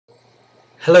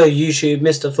Hello YouTube,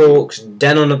 Mr. Forks,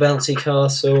 down on a bouncy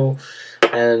castle,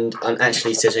 and I'm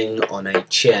actually sitting on a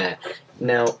chair.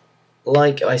 Now,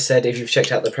 like I said, if you've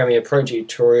checked out the Premiere Pro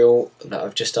tutorial that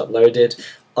I've just uploaded,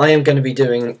 I am going to be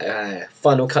doing a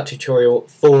Final Cut tutorial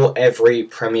for every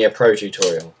Premiere Pro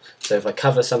tutorial. So if I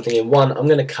cover something in one, I'm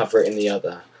going to cover it in the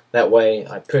other. That way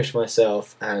I push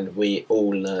myself and we all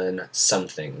learn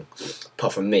something,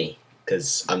 apart from me,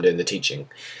 because I'm doing the teaching.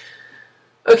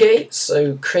 Okay,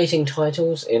 so creating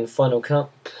titles in Final Cut,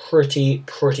 pretty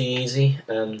easy.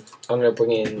 I'm going to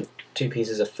bring in two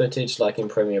pieces of footage like in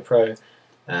Premiere Pro.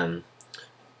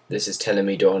 This is telling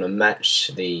me, do I want to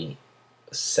match the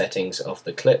settings of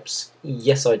the clips?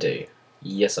 Yes I do.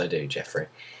 Yes I do, Jeffrey.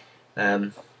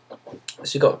 So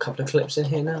we've got a couple of clips in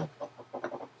here now.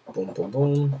 Boom, boom,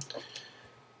 boom.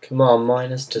 Command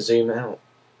minus to zoom out.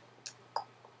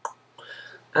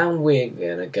 And we're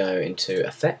going to go into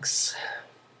effects.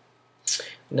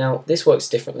 Now this works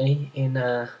differently in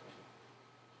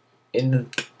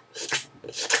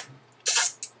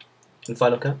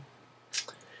Final Cut.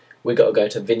 We've got to go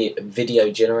to video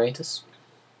generators,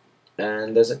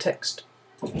 and there's a text.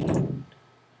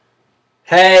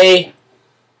 Hey!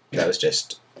 That was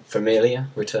just Familiar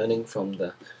returning from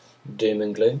the doom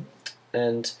and gloom,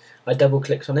 and I double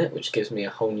clicked on it, which gives me a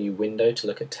whole new window to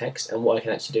look at text, and what I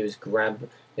can actually do is grab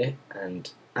it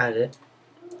and add it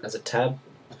as a tab.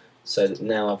 So that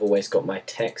now I've always got my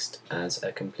text as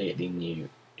a completely new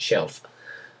shelf.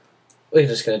 We're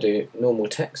just going to do normal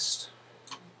text,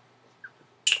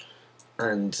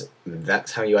 and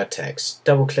that's how you add text.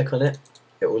 Double click on it,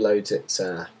 it will load its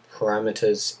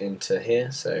parameters into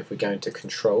here. So if we go into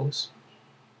controls,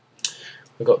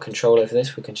 we've got control over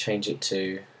this. We can change it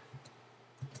to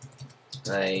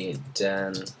a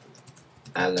Dan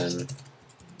Allen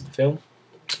film.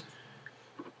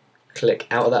 Click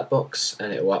out of that box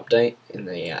and it will update in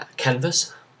the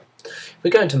canvas. If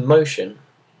we go into motion,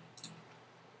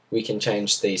 we can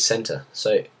change the center.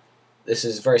 So this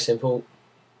is very simple.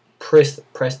 Press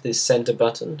this center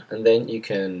button, and then you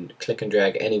can click and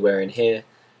drag anywhere in here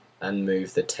and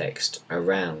move the text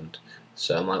around.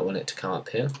 So I might want it to come up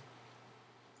here.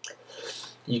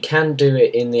 You can do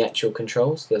it in the actual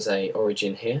controls. There's a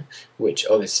origin here, which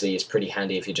obviously is pretty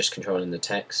handy if you're just controlling the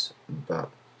text,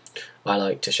 but I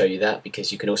like to show you that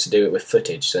because you can also do it with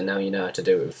footage. So now you know how to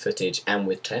do it with footage and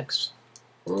with text.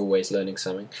 We're always learning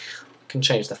something. You can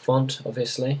change the font,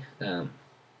 obviously.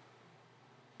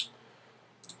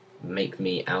 Make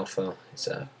Me Alpha is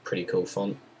a pretty cool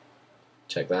font.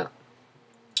 Check that.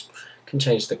 Can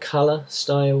change the color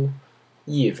style.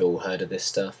 You've all heard of this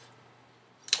stuff,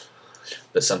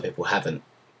 but some people haven't.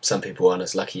 Some people aren't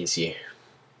as lucky as you,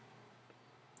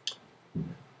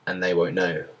 and they won't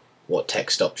know what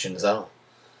text options are.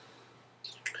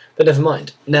 But never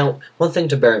mind. Now, one thing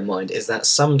to bear in mind is that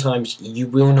sometimes you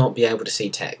will not be able to see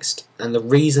text, and the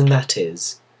reason that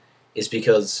is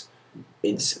because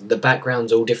the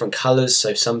background's all different colours,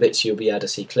 so some bits you'll be able to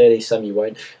see clearly, some you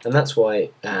won't, and that's why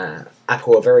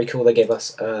Apple are very cool. They give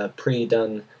us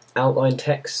pre-done outline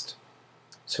text,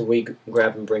 so we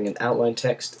grab and bring an outline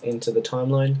text into the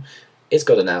timeline. It's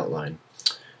got an outline,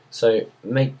 so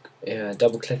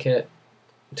double click it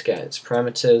to get its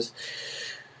parameters.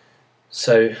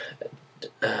 So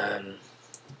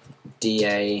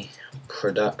DA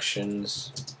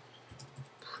Productions,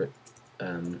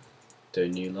 do a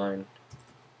new line,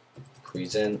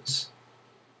 presents,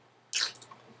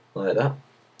 like that.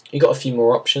 You got a few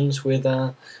more options with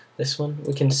this one.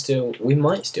 We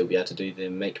might still be able to do the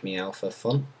Make Me Alpha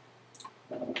font.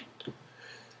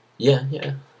 Yeah,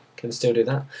 can still do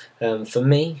that. For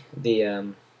me,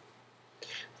 the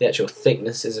actual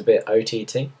thickness is a bit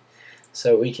OTT,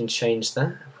 so we can change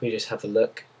that if we just have a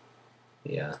look.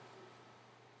 Yeah.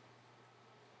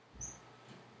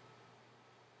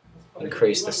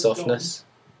 Increase the softness.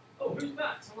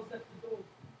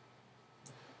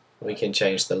 We can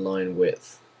change the line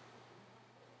width.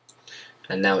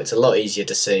 And now it's a lot easier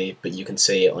to see, but you can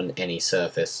see it on any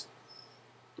surface.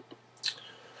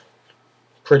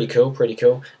 Pretty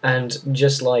cool. And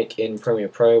just like in Premiere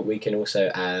Pro, we can also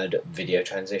add video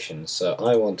transitions. So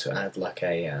I want to add like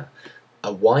a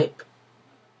wipe.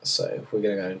 So we're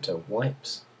going to go into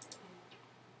wipes.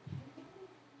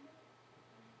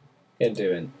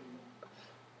 I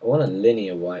want a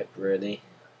linear wipe, really.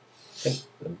 I think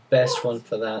the best one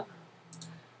for that,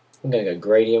 I'm going to go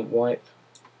gradient wipe.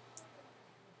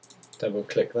 Double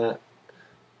click that,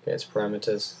 get its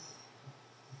parameters.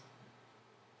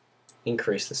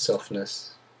 Increase the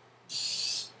softness.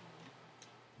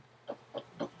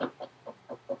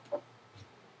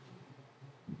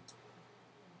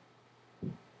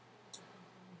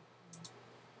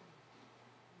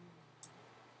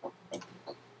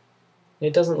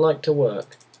 It doesn't like to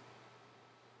work.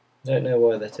 I don't know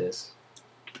why that is.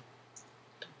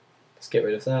 Let's get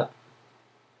rid of that.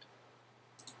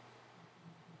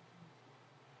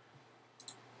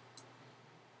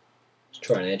 Let's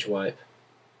try an edge wipe.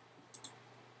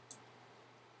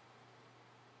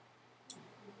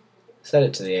 Set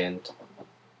it to the end.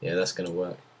 Yeah, that's going to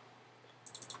work.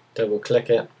 Double click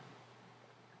it.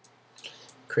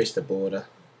 Increase the border.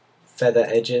 Feather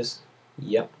edges.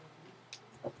 Yep.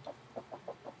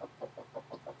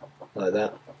 Like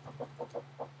that.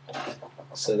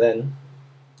 So then,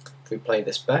 if we play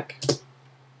this back,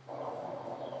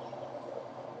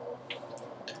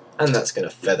 and that's going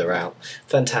to feather out.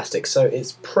 Fantastic. So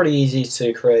it's pretty easy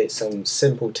to create some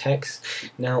simple text.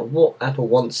 Now what Apple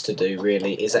wants to do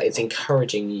really is that it's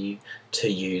encouraging you to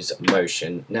use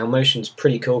motion. Now motion's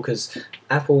pretty cool because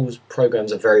Apple's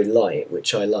programs are very light,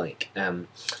 which I like.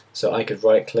 So I could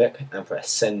right click and press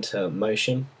center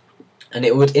motion, and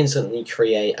it would instantly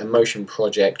create a motion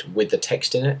project with the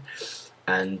text in it,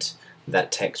 and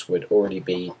that text would already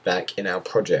be back in our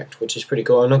project, which is pretty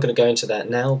cool. I'm not going to go into that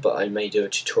now, but I may do a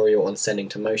tutorial on sending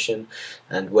to motion,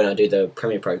 and when I do the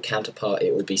Premiere Pro counterpart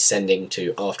it will be sending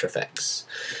to After Effects.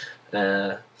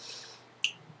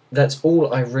 That's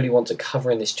all I really want to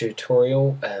cover in this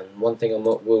tutorial. One thing I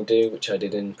will do, which I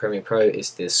did in Premiere Pro,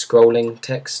 is the scrolling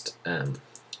text.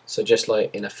 So just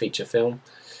like in a feature film,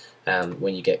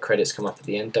 when you get credits come up at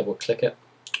the end, double click it.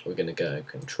 We're going to go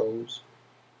Controls.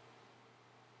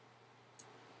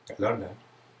 Hello, Dad.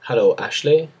 Hello,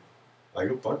 Ashley. Are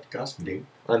you podcasting?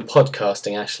 I'm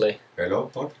podcasting, Ashley.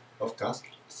 Hello, podcast.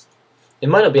 It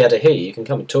might not be able to hear you. You can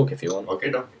come and talk if you want. Okay,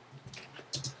 done.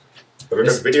 Have you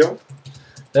got video?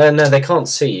 No, they can't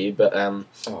see you, but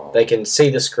Oh. they can see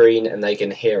the screen and they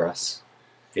can hear us.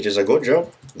 It is a good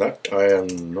job that I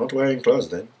am not wearing clothes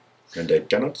then, and they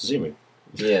cannot see me.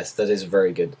 Yes, that is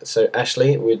very good. So,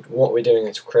 Ashley, what we're doing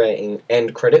is creating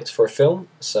end credits for a film.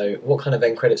 So, what kind of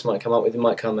end credits might come up with? It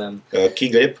might come Key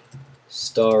grip.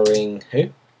 starring who?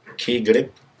 Key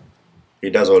grip. He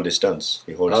does all the stunts.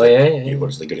 He holds. Oh, yeah, yeah, He yeah.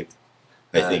 holds the grip.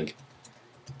 I think.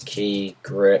 Key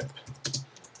grip.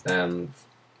 No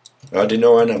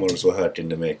animals were hurt in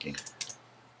the making.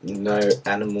 No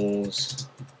animals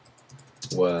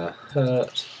were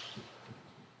hurt.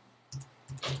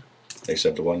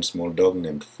 Except one small dog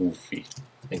named Foofy.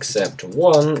 Except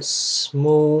one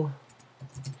small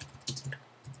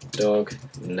dog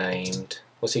named,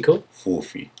 what's he called?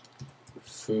 Foofy.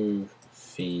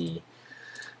 Foofy.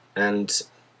 And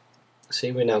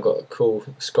see, we now got a cool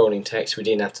scrolling text. We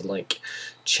didn't have to like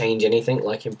change anything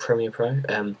like in Premiere Pro.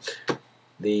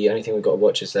 The only thing we've got to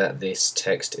watch is that this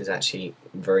text is actually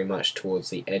very much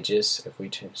towards the edges. If we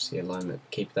change the alignment,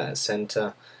 keep that at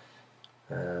center.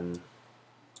 You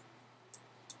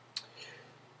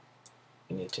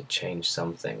need to change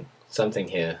something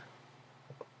here.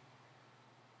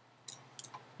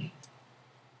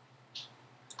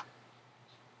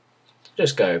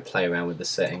 Just go play around with the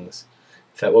settings.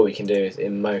 In fact, what we can do is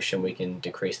in motion we can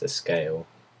decrease the scale,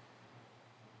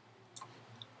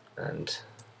 and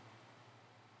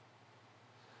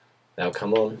that'll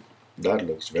come on. That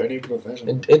looks very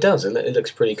professional. It does. It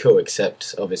looks pretty cool,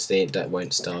 except obviously that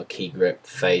won't star key grip,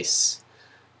 face,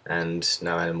 and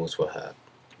no animals were hurt.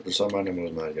 Some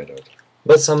animals might get hurt.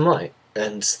 But some might,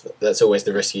 and that's always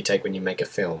the risk you take when you make a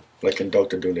film. Like in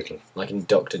Dr. Dolittle. Like in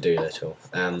Dr. Dolittle.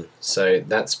 So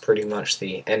that's pretty much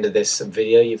the end of this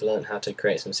video. You've learned how to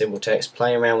create some simple text,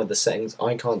 play around with the settings.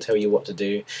 I can't tell you what to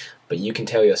do, but you can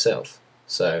tell yourself.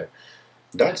 So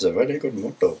That's a very good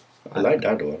motto. I like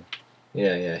that one.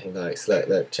 yeah, he likes.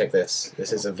 Look, check this.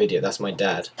 This is a video. That's my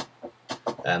dad.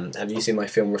 Have you seen my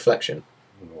film Reflection?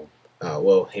 No. Oh,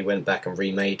 well, he went back and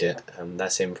remade it.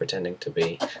 That's him pretending to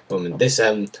be a woman. This,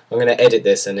 I'm going to edit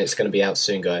this and it's going to be out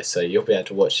soon, guys, so you'll be able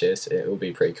to watch this. It will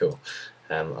be pretty cool.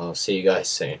 I'll see you guys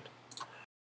soon.